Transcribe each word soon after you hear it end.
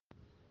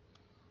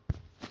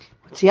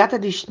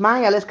Siyata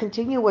Dishmaya, let's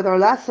continue with our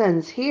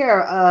lessons here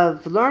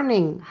of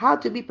learning how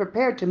to be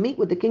prepared to meet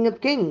with the King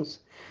of Kings.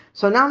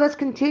 So now let's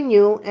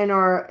continue in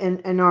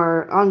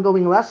our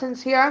ongoing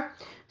lessons here.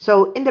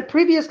 So in the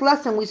previous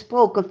lesson we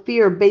spoke of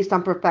fear based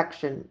on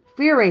perfection,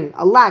 fearing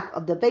a lack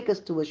of the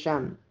Vekas to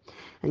Hashem.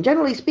 And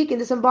generally speaking,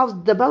 this involves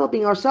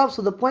developing ourselves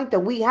to the point that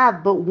we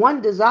have but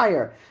one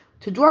desire,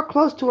 to draw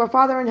close to our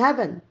Father in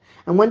heaven.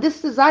 And when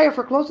this desire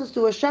for closeness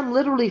to Hashem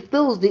literally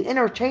fills the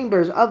inner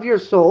chambers of your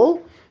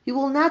soul, you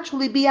will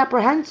naturally be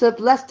apprehensive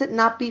lest it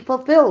not be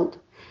fulfilled.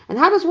 And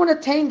how does one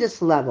attain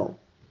this level?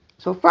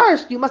 So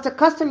first, you must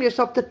accustom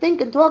yourself to think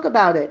and talk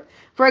about it.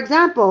 For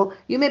example,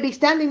 you may be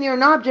standing near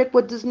an object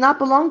which does not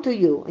belong to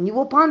you, and you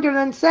will ponder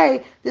and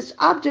say, this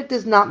object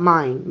is not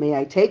mine. May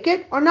I take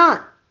it or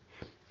not?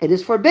 It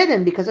is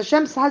forbidden because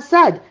Hashem has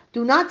said,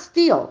 do not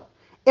steal.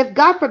 If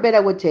God forbid I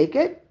would take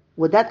it,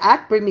 would that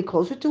act bring me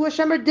closer to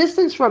Hashem or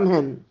distance from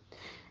Him?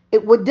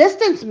 It would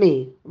distance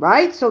me,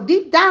 right? So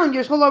deep down,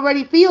 your soul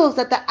already feels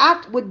that the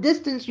act would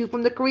distance you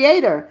from the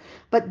Creator.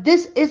 But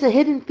this is a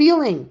hidden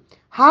feeling.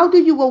 How do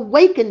you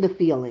awaken the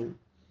feeling?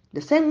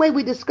 The same way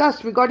we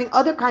discussed regarding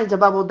other kinds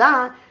of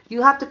avodah,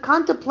 you have to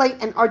contemplate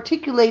and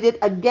articulate it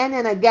again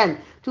and again.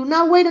 Do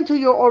not wait until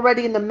you're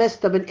already in the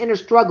midst of an inner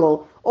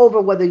struggle over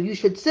whether you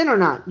should sin or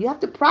not. You have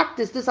to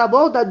practice this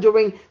avodah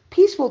during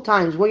peaceful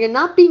times where you're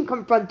not being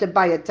confronted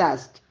by a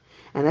test.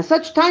 And at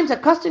such times,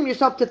 accustom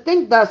yourself to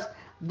think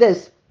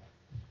this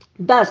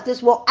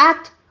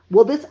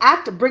will this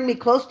act bring me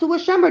close to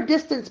Hashem or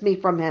distance me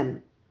from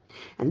Him?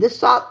 And this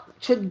thought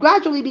should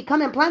gradually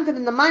become implanted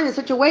in the mind in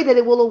such a way that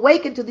it will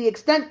awaken to the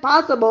extent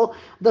possible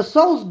the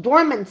soul's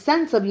dormant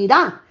sense of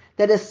Yirah,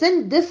 that a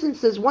sin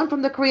distances one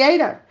from the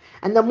Creator.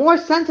 And the more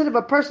sensitive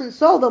a person's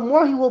soul, the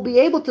more he will be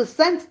able to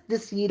sense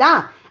this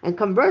Yirah. And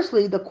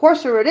conversely, the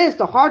coarser it is,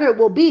 the harder it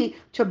will be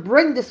to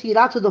bring this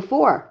Yirah to the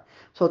fore.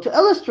 So to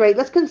illustrate,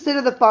 let's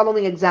consider the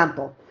following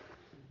example.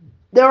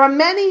 There are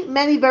many,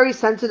 many very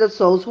sensitive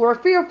souls who are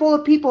fearful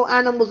of people,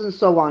 animals, and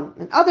so on.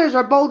 And others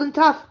are bold and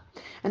tough.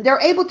 And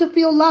they're able to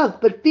feel love,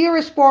 but fear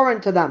is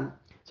foreign to them.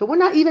 So we're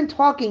not even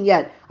talking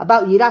yet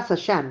about Yirah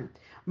Hashem.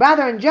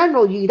 Rather, in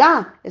general,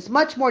 Yirah is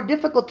much more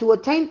difficult to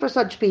attain for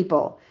such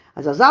people.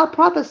 As Azal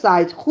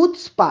prophesied,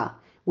 chutzpah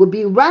would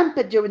be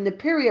rampant during the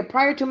period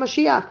prior to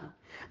Mashiach.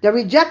 The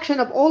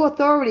rejection of all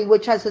authority,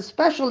 which has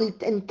especially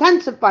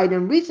intensified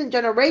in recent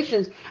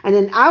generations, and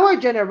in our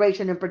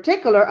generation in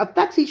particular,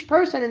 affects each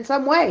person in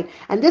some way.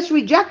 And this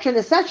rejection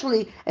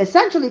essentially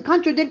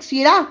contradicts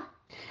Yirah.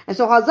 And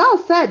so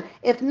Hazal said,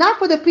 if not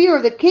for the fear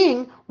of the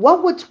king,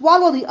 what would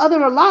swallow the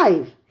other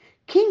alive?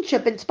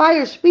 Kingship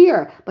inspires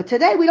fear, but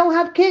today we don't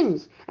have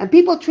kings, and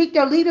people treat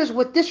their leaders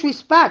with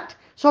disrespect.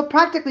 So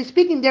practically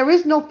speaking, there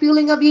is no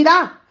feeling of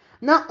Yirah.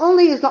 Not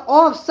only is the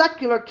awe of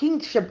secular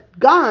kingship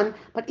gone,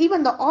 but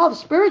even the awe of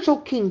spiritual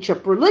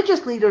kingship,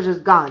 religious leaders, is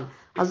gone.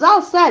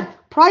 Hazal said,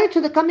 prior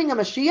to the coming of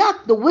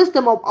Mashiach, the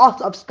wisdom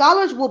of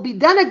scholars will be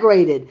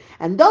denigrated,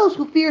 and those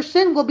who fear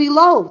sin will be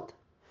loathed.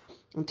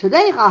 And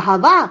today,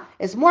 Ahava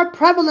is more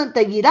prevalent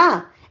than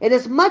Yirah. It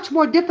is much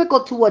more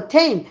difficult to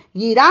attain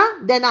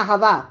Yirah than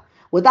Ahava.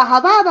 With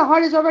Ahava, the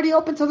heart is already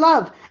open to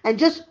love,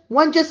 and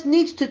one just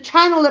needs to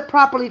channel it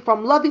properly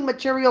from loving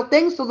material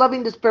things to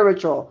loving the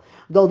spiritual.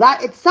 Though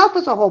that itself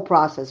is a whole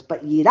process,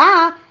 but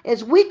Yirah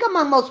is weak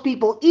among most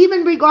people,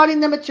 even regarding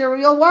the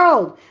material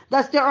world.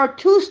 Thus, there are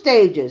two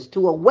stages: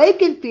 to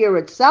awaken fear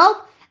itself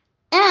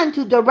and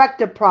to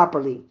direct it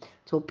properly.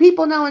 So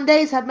people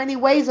nowadays have many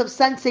ways of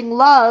sensing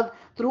love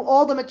through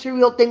all the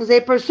material things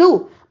they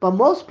pursue, but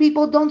most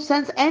people don't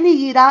sense any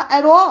Yirah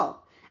at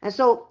all. And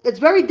so it's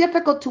very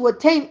difficult to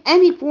attain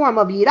any form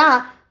of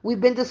Yirah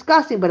we've been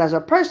discussing, but as a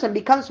person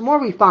becomes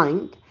more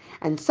refined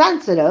and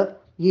sensitive,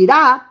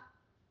 Yirah,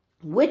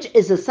 which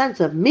is a sense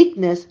of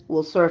meekness,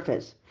 will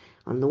surface.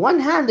 On the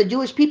one hand, the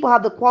Jewish people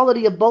have the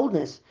quality of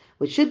boldness,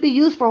 which should be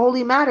used for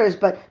holy matters,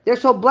 but they're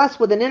so blessed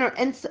with an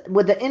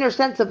inner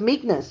sense of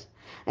meekness.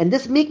 And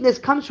this meekness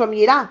comes from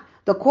Yirah.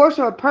 The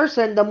coarser a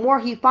person, the more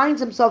he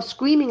finds himself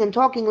screaming and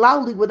talking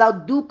loudly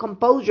without due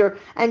composure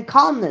and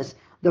calmness,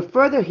 the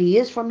further he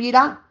is from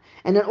Yirah.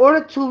 And in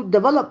order to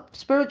develop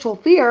spiritual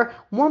fear,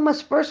 one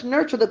must first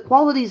nurture the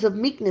qualities of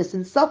meekness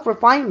and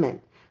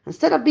self-refinement.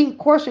 Instead of being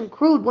coarse and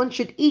crude, one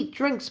should eat,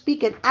 drink,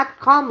 speak, and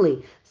act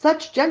calmly.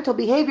 Such gentle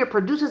behavior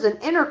produces an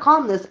inner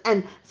calmness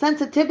and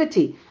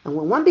sensitivity. And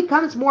when one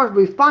becomes more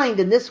refined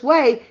in this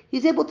way,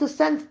 he's able to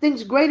sense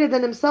things greater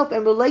than himself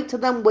and relate to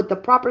them with the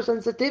proper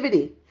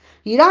sensitivity.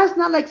 Yirah is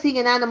not like seeing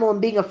an animal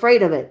and being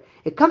afraid of it.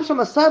 It comes from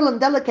a subtle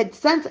and delicate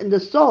sense in the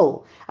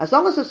soul. As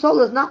long as the soul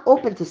is not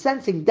open to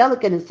sensing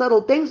delicate and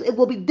subtle things, it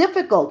will be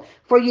difficult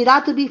for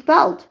Yirah to be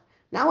felt.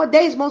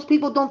 Nowadays, most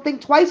people don't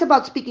think twice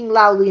about speaking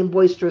loudly and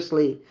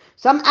boisterously.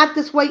 Some act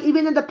this way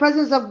even in the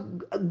presence of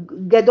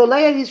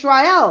Gedolei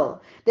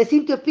Israel. They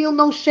seem to feel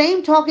no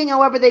shame talking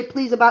however they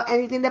please about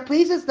anything that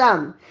pleases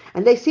them.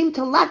 And they seem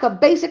to lack a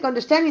basic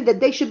understanding that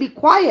they should be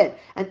quiet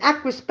and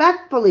act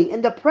respectfully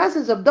in the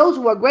presence of those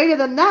who are greater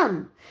than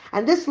them.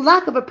 And this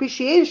lack of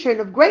appreciation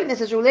of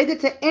greatness is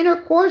related to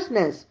inner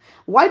coarseness.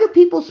 Why do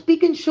people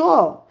speak in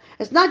shul?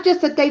 It's not just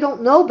that they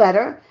don't know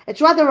better,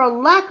 it's rather a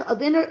lack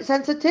of inner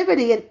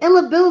sensitivity and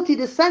inability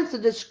to sense the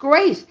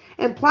disgrace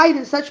implied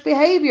in such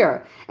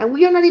behavior. And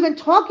we are not even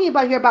talking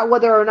about here about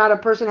whether or not a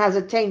person has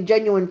attained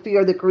genuine fear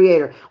of the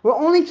Creator. We're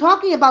only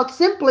talking about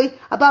simply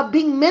about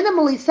being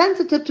minimally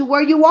sensitive to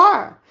where you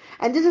are.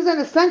 And this is an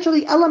essential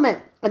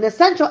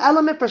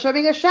element for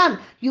serving Hashem.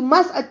 You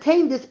must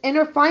attain this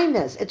inner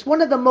fineness. It's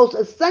one of the most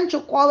essential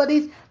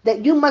qualities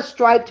that you must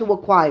strive to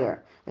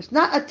acquire. It's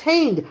not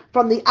attained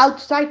from the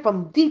outside,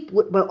 from deep,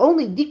 but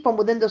only deep from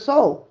within the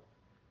soul.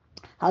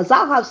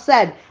 Hazal have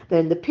said that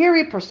in the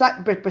period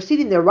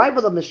preceding the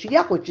arrival of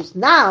Mashiach, which is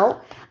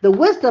now, the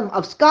wisdom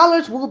of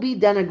scholars will be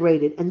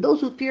denigrated, and those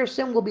who fear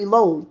sin will be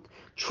loathed.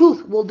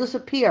 Truth will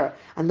disappear,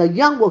 and the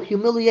young will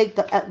humiliate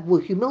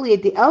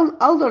the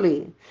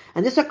elderly.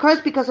 And this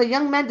occurs because a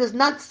young man does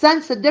not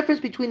sense the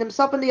difference between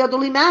himself and the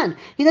elderly man.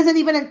 He doesn't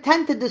even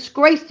intend to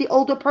disgrace the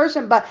older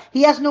person, but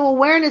he has no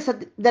awareness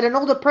that an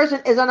older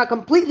person is on a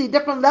completely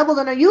different level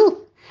than a youth.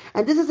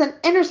 And this is an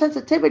inner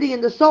sensitivity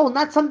in the soul,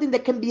 not something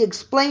that can be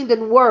explained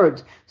in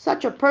words.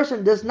 Such a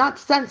person does not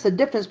sense the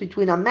difference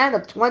between a man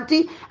of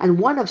 20 and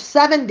one of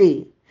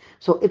 70.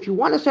 So if you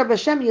want to serve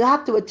Hashem, you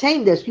have to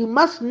attain this. You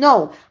must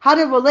know how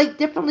to relate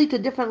differently to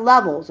different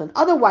levels. And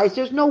otherwise,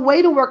 there's no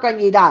way to work on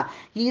Yirah.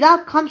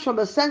 Yirah comes from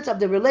a sense of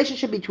the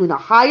relationship between a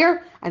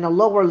higher and a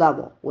lower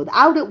level.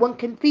 Without it, one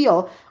can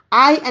feel,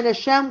 I and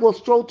Hashem will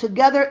stroll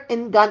together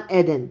in Gan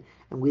Eden.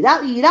 And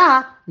without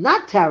Yirah,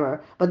 not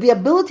terror, but the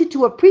ability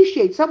to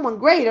appreciate someone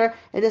greater,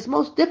 it is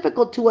most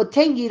difficult to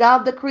attain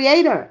Yirah of the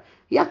Creator.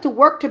 You have to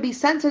work to be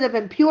sensitive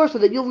and pure so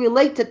that you'll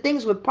relate to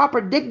things with proper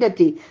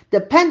dignity,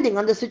 depending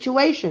on the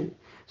situation.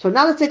 So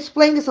now let's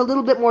explain this a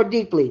little bit more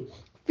deeply.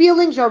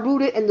 Feelings are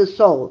rooted in the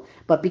soul,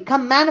 but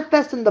become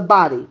manifest in the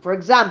body. For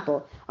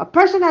example, a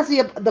person has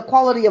the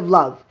quality of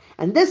love,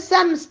 and this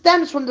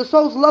stems from the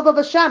soul's love of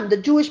Hashem, the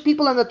Jewish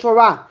people, and the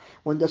Torah.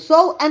 When the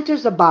soul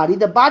enters the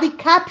body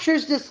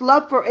captures this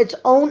love for its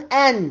own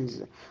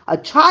ends. A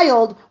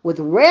child, with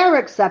rare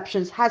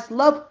exceptions, has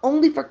love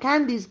only for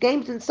candies,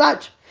 games, and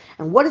such.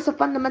 And what is the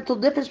fundamental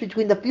difference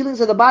between the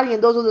feelings of the body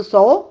and those of the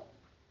soul?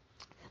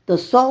 The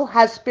soul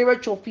has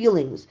spiritual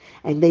feelings,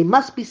 and they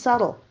must be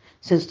subtle.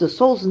 Since the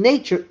soul's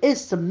nature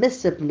is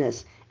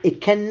submissiveness,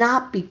 it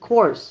cannot be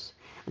coarse.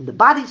 And the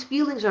body's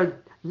feelings are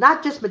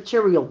not just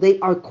material, they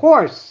are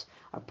coarse.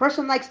 A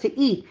person likes to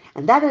eat,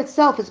 and that in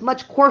itself is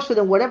much coarser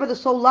than whatever the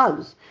soul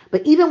loves.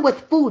 But even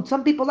with food,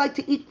 some people like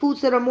to eat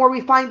foods that are more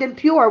refined and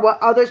pure, while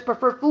others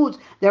prefer foods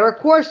that are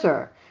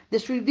coarser.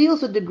 This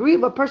reveals the degree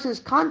of a person's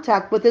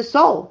contact with his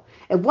soul.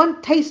 If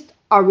one tastes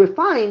are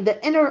refined,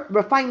 the inner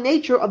refined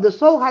nature of the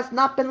soul has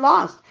not been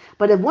lost.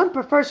 But if one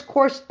prefers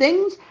coarse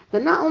things,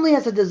 then not only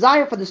has a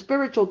desire for the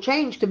spiritual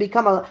change to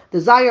become a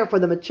desire for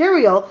the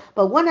material,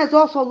 but one has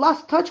also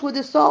lost touch with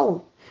his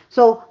soul.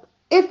 So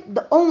if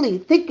the only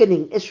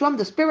thickening is from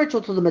the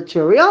spiritual to the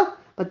material,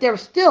 but there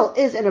still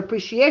is an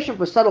appreciation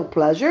for subtle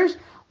pleasures,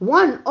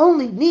 one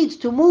only needs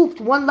to move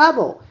to one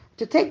level,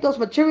 to take those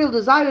material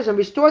desires and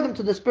restore them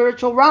to the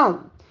spiritual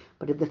realm.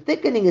 But if the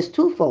thickening is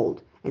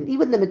twofold, and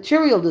even the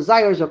material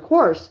desires are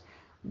coarse,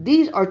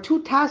 these are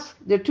two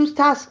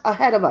tasks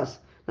ahead of us.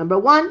 Number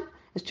one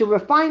is to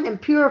refine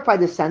and purify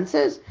the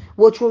senses,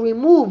 which will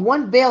remove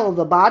one veil of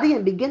the body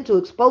and begin to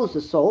expose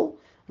the soul.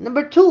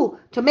 Number two,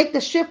 to make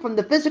the shift from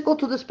the physical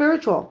to the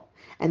spiritual.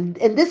 And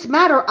in this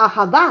matter,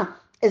 ahava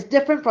is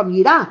different from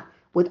yirah.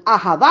 With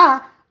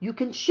ahava, you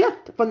can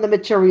shift from the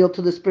material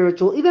to the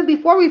spiritual even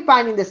before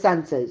refining the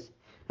senses.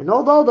 And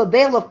although the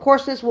veil of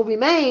coarseness will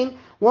remain,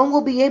 one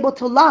will be able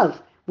to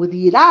love. With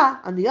Yirah,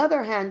 on the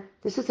other hand,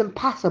 this is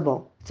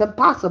impossible. It's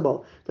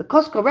impossible. The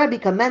Koska Rebbe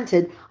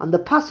commented on the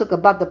pasuk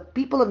about the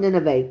people of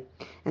Nineveh,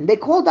 and they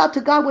called out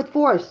to God with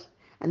force,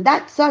 and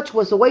that such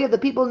was the way of the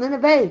people of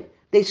Nineveh.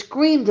 They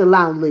screamed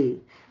loudly.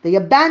 They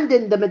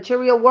abandoned the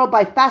material world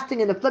by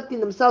fasting and afflicting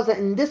themselves, and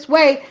in this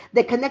way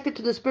they connected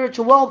to the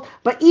spiritual world,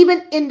 but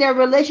even in their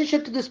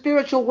relationship to the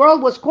spiritual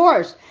world was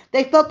coarse.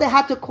 They felt they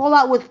had to call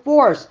out with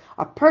force.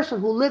 A person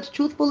who lives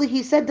truthfully,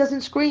 he said,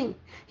 doesn't scream.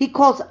 He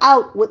calls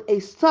out with a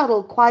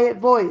subtle, quiet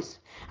voice.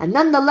 And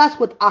nonetheless,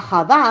 with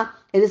ahava,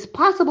 it is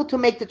possible to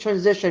make the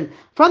transition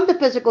from the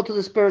physical to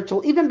the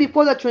spiritual, even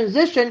before the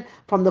transition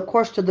from the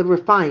coarse to the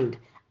refined.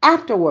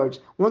 Afterwards,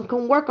 one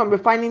can work on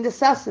refining the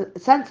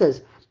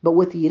senses. But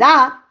with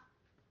Yirah,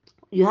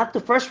 you have to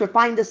first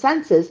refine the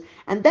senses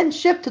and then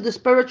shift to the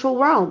spiritual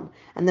realm.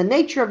 And the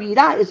nature of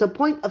Yirah is a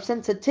point of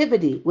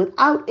sensitivity.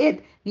 Without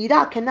it,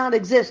 Yirah cannot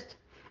exist.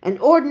 An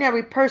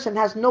ordinary person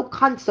has no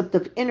concept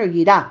of inner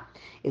Yirah.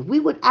 If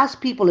we would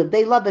ask people if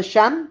they love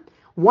Hashem,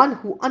 one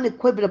who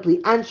unequivocally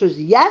answers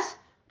yes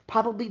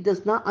probably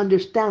does not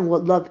understand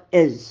what love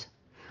is.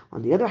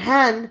 On the other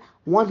hand,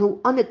 one who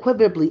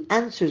unequivocally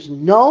answers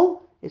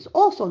no is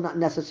also not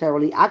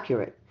necessarily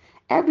accurate.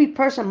 Every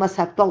person must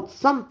have felt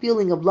some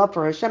feeling of love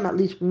for Hashem at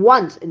least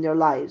once in their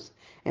lives.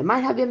 It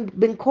might have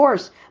been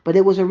coarse, but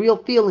it was a real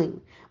feeling.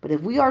 But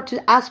if we are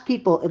to ask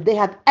people if they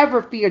have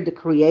ever feared the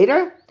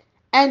Creator,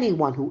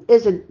 anyone who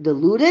isn't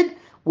deluded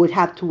would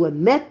have to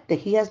admit that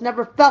he has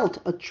never felt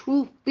a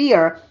true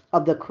fear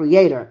of the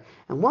Creator.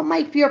 And one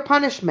might fear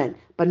punishment,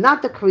 but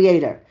not the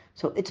Creator.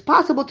 So it's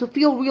possible to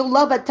feel real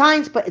love at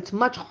times, but it's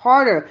much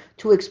harder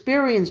to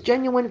experience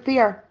genuine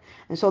fear.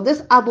 And so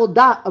this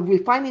avodah of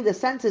refining the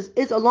senses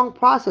is a long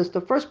process.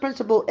 The first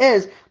principle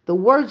is the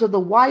words of the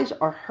wise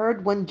are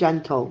heard when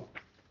gentle.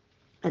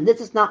 And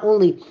this is not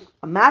only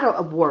a matter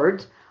of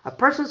words, a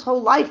person's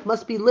whole life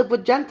must be lived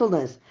with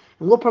gentleness.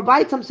 And we'll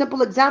provide some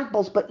simple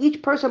examples, but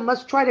each person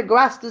must try to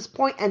grasp this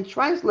point and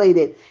translate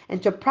it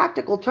into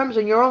practical terms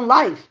in your own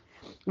life.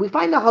 We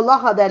find a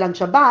halacha that on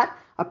Shabbat,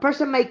 a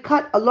person may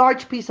cut a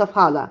large piece of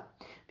challah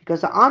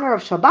because the honor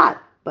of Shabbat,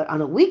 but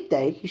on a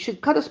weekday, he should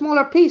cut a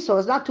smaller piece so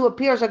as not to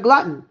appear as a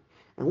glutton.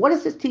 And what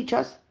does this teach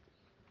us?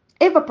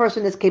 If a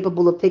person is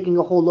capable of taking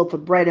a whole loaf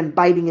of bread and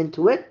biting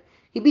into it,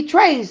 he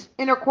betrays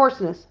inner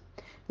coarseness.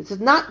 This is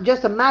not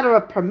just a matter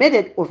of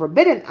permitted or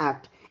forbidden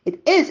act.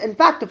 It is, in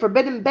fact, a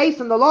forbidden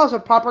based on the laws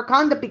of proper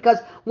conduct because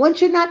one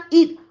should not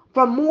eat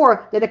from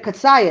more than a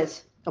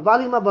katsayas, a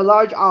volume of a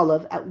large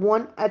olive, at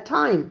one at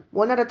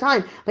a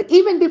time. But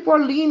even before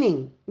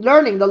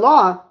learning the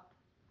law,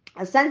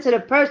 a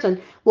sensitive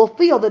person will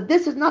feel that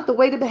this is not the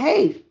way to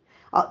behave.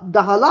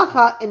 The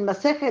halacha in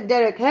Masechet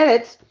Derek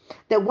Heretz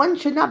that one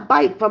should not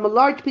bite from a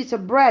large piece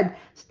of bread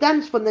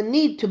stems from the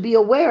need to be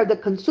aware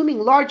that consuming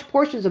large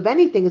portions of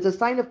anything is a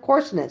sign of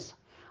coarseness.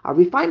 A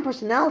refined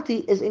personality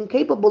is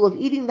incapable of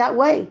eating that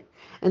way.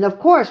 And of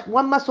course,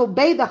 one must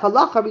obey the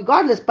halacha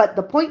regardless, but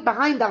the point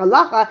behind the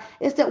halacha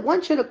is that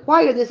one should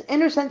acquire this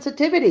inner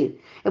sensitivity.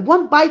 If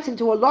one bites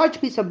into a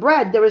large piece of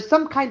bread, there is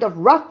some kind of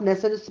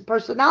roughness in his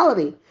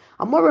personality.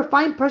 A more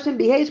refined person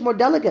behaves more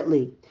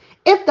delicately.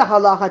 If the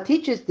halacha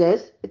teaches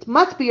this, it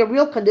must be a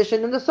real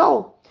condition in the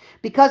soul.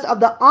 Because of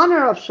the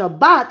honor of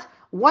Shabbat,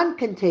 one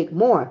can take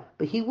more,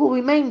 but he will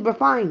remain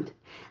refined.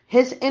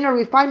 His inner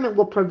refinement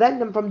will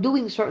prevent him from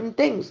doing certain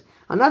things.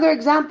 Another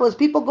example is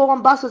people go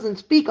on buses and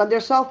speak on their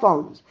cell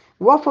phones.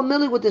 We're all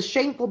familiar with this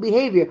shameful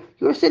behavior.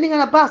 You're sitting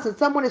on a bus and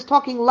someone is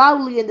talking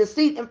loudly in the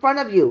seat in front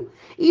of you.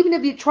 Even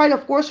if you try to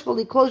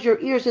forcefully close your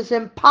ears, it's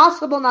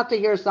impossible not to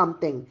hear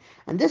something.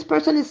 And this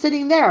person is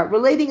sitting there,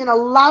 relating in a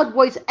loud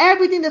voice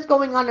everything that's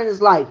going on in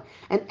his life.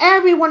 And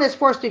everyone is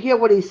forced to hear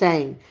what he's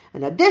saying.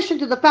 In addition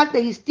to the fact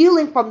that he's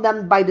stealing from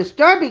them by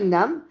disturbing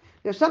them,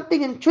 there's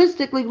something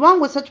intrinsically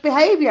wrong with such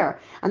behavior.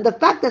 And the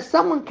fact that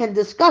someone can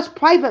discuss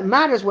private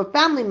matters with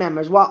family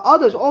members while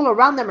others all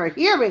around them are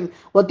hearing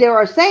what they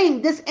are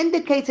saying, this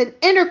indicates an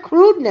inner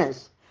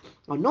crudeness.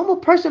 A normal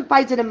person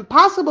finds it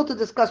impossible to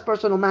discuss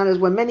personal matters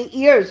when many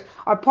ears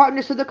are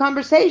partners to the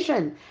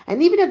conversation.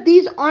 And even if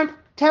these aren't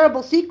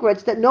terrible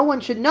secrets that no one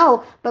should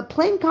know, but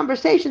plain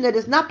conversation that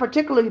is not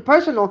particularly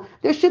personal,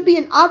 there should be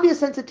an obvious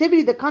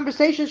sensitivity that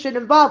conversation should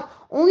involve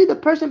only the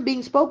person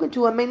being spoken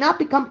to and may not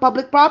become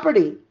public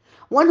property.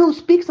 One who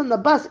speaks on the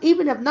bus,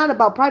 even if not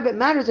about private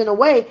matters, in a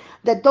way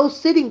that those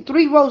sitting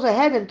 3 rows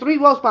ahead and 3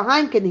 rows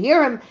behind can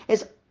hear him,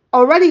 is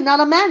already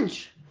not a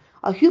mensch.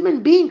 A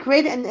human being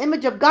created in the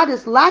image of God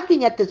is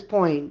lacking at this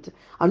point.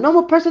 A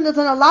normal person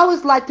doesn't allow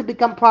his life to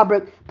become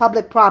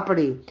public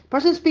property. A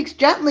person speaks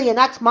gently and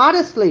acts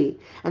modestly.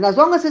 And as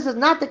long as this is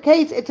not the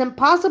case, it's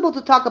impossible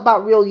to talk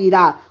about real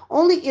Yirah,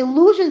 only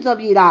illusions of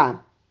Yirah.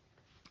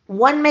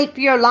 One may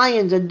fear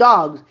lions and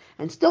dogs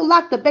and still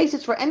lack the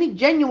basis for any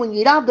genuine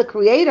Yirah of the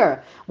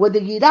Creator, whether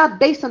Yirah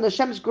based on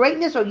Hashem's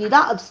greatness or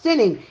Yirah of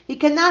sinning. He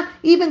cannot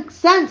even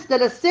sense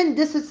that a sin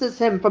distances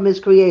him from his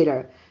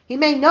Creator. He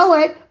may know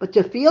it, but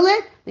to feel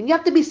it, then you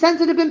have to be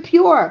sensitive and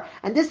pure.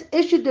 And this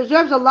issue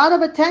deserves a lot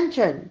of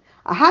attention.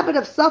 A habit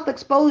of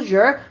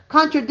self-exposure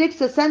contradicts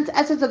the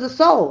essence of the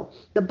soul.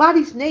 The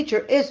body's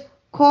nature is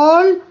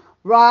kol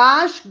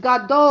rash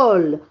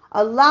gadol,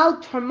 a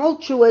loud,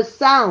 tumultuous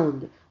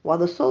sound, while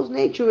the soul's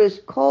nature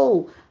is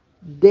kol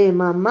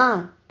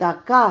demama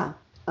daka,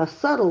 a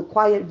subtle,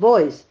 quiet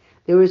voice.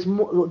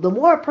 The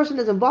more a person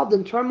is involved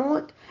in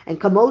turmoil and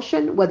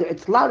commotion, whether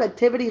it's loud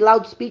activity,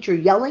 loud speech, or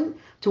yelling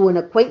to an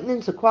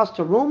acquaintance across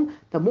the room,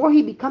 the more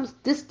he becomes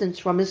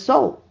distanced from his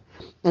soul.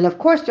 And of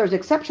course, there's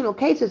exceptional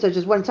cases such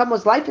as when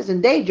someone's life is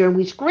in danger and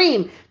we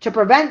scream to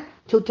prevent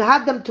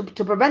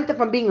them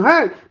from being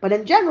hurt. But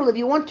in general, if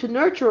you want to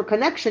nurture a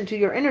connection to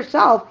your inner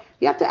self,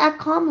 you have to act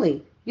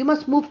calmly. You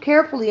must move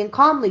carefully and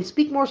calmly,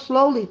 speak more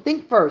slowly,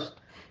 think first.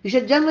 You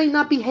should generally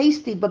not be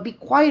hasty, but be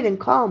quiet and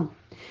calm.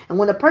 And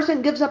when a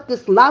person gives up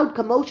this loud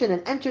commotion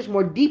and enters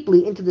more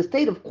deeply into the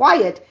state of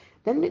quiet,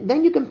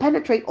 then you can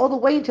penetrate all the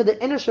way into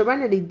the inner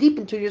serenity, deep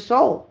into your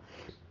soul.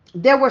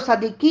 There were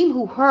tzaddikim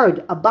who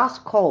heard a bas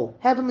kol,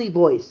 heavenly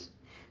voice.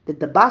 Did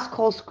the bas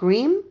kol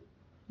scream?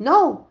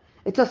 No.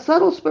 It's a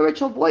subtle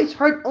spiritual voice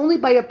heard only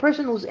by a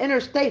person whose inner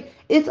state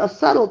is a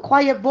subtle,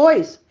 quiet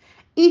voice.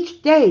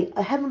 Each day,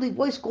 a heavenly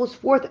voice goes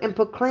forth and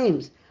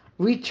proclaims,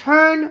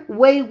 "Return,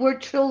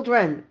 wayward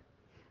children."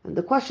 And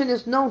the question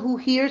is known, who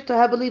hears the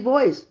heavenly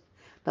voice?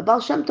 The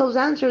Baal Shem Tov's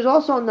answer is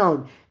also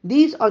known.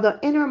 These are the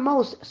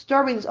innermost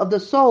stirrings of the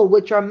soul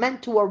which are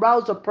meant to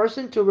arouse a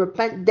person to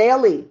repent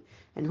daily.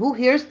 And who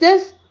hears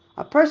this?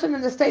 A person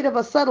in the state of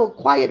a subtle,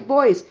 quiet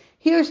voice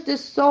hears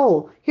this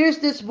soul, hears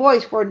this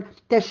voice for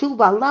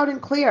teshuvah loud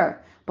and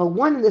clear. But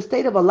one in the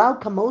state of a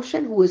loud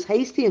commotion, who is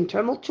hasty and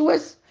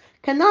tumultuous,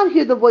 cannot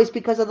hear the voice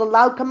because of the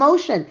loud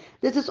commotion.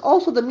 This is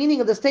also the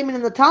meaning of the statement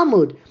in the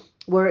Talmud.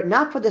 Were it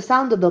not for the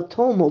sound of the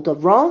tumult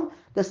of Rome,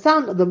 the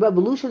sound of the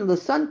revolution of the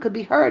sun could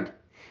be heard.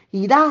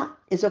 Yirah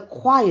is a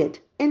quiet,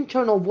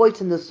 internal voice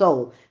in the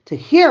soul. To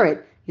hear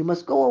it, you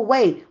must go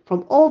away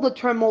from all the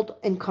tumult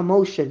and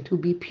commotion, to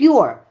be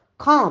pure,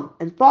 calm,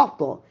 and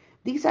thoughtful.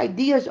 These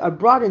ideas are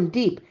broad and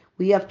deep.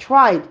 We have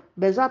tried,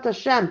 Bezat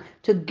Hashem,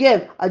 to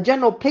give a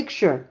general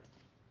picture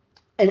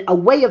and a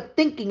way of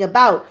thinking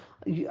about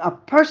a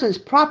person's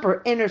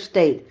proper inner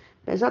state.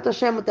 Bezat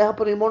Hashem, with the help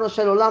of Rimono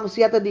Shel Olam,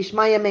 Siyata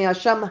Dishmaya, may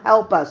Hashem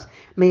help us.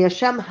 May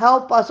Hashem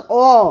help us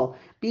all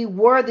be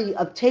worthy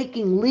of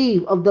taking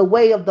leave of the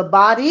way of the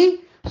body,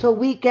 so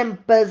we can,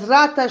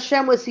 Bezrat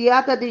Hashem, with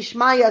Siyata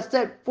Dishmaya,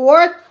 set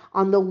forth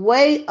on the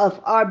way of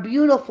our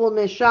beautiful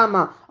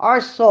neshama,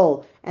 our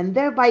soul, and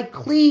thereby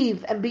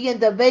cleave and be in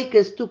the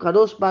vekas to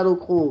Kadosh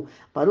Baruch Hu.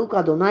 Baruch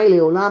Adonai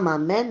Leolam,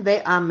 Amen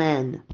ve Amen.